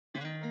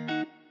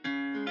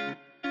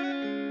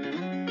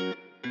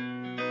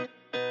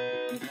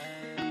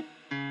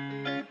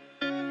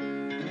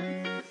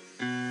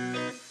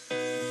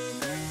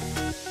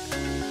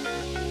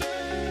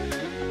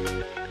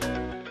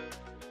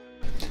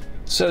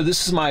So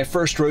this is my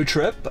first road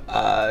trip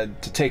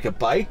to take a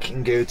bike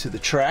and go to the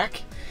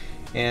track,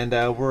 and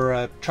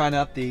we're trying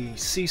out the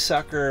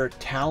Seasucker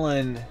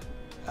Talon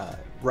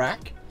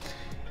rack,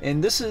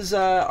 and this is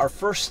our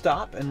first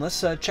stop, and let's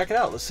check it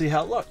out. Let's see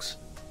how it looks.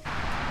 All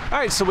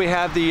right, so we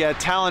have the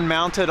Talon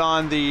mounted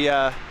on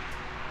the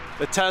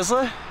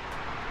Tesla.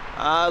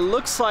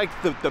 Looks like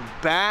the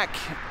back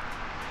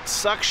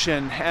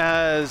suction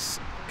has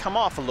come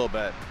off a little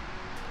bit.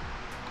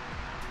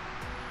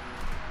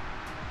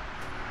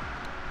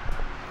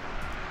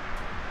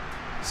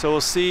 So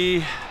we'll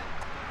see,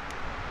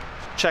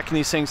 checking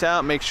these things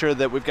out, make sure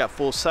that we've got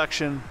full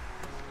suction.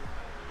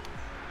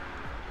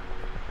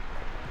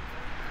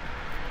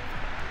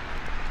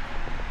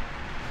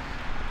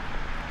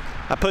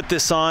 I put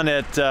this on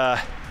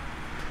at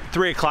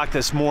 3 o'clock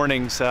this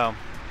morning, so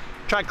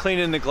tried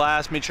cleaning the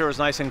glass, made sure it was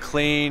nice and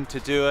clean to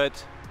do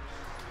it.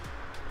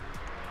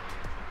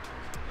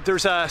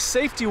 There's a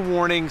safety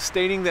warning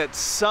stating that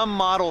some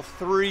Model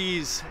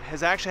 3s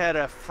has actually had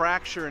a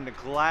fracture in the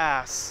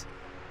glass.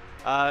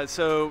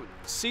 So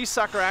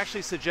Seasucker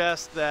actually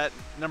suggests that,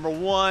 number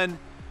one,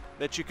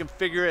 that you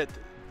configure it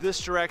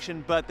this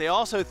direction, but they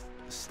also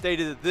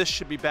stated that this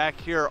should be back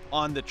here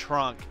on the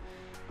trunk.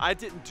 I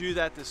didn't do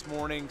that this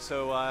morning,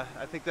 so I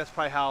think that's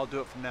probably how I'll do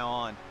it from now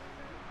on.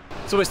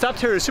 So we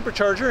stopped here at a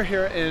supercharger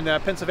here in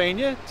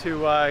Pennsylvania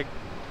to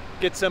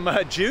get some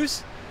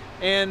juice,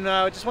 and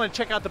I just want to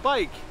check out the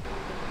bike.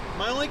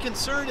 My only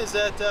concern is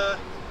that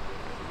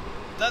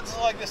it doesn't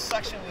look like this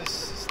section is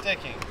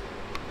sticking.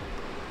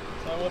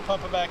 So we'll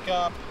pump it back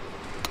up.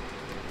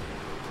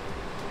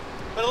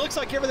 But it looks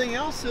like everything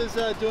else is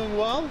doing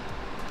well.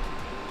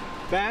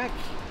 Back,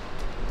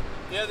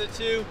 the other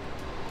two.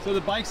 So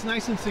the bike's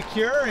nice and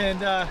secure,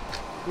 and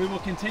we will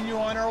continue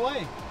on our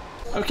way.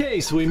 Okay,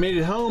 so we made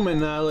it home,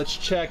 and let's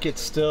check. It's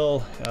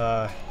still,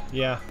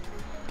 yeah.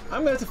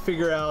 I'm gonna have to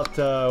figure out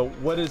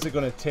what is it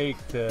gonna take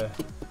to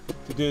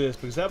do this,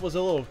 because that was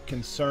a little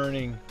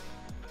concerning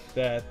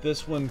that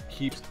this one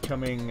keeps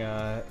coming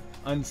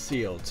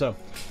unsealed. So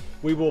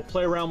we will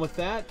play around with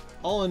that.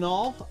 All in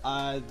all,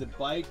 the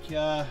bike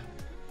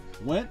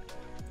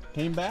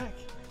came back.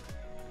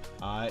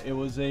 It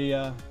was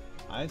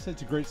I'd say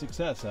it's a great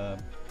success.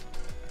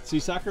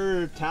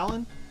 Seasucker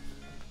Talon,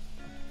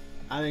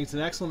 I think it's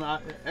an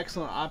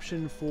excellent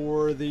option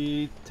for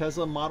the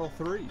Tesla Model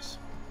 3s.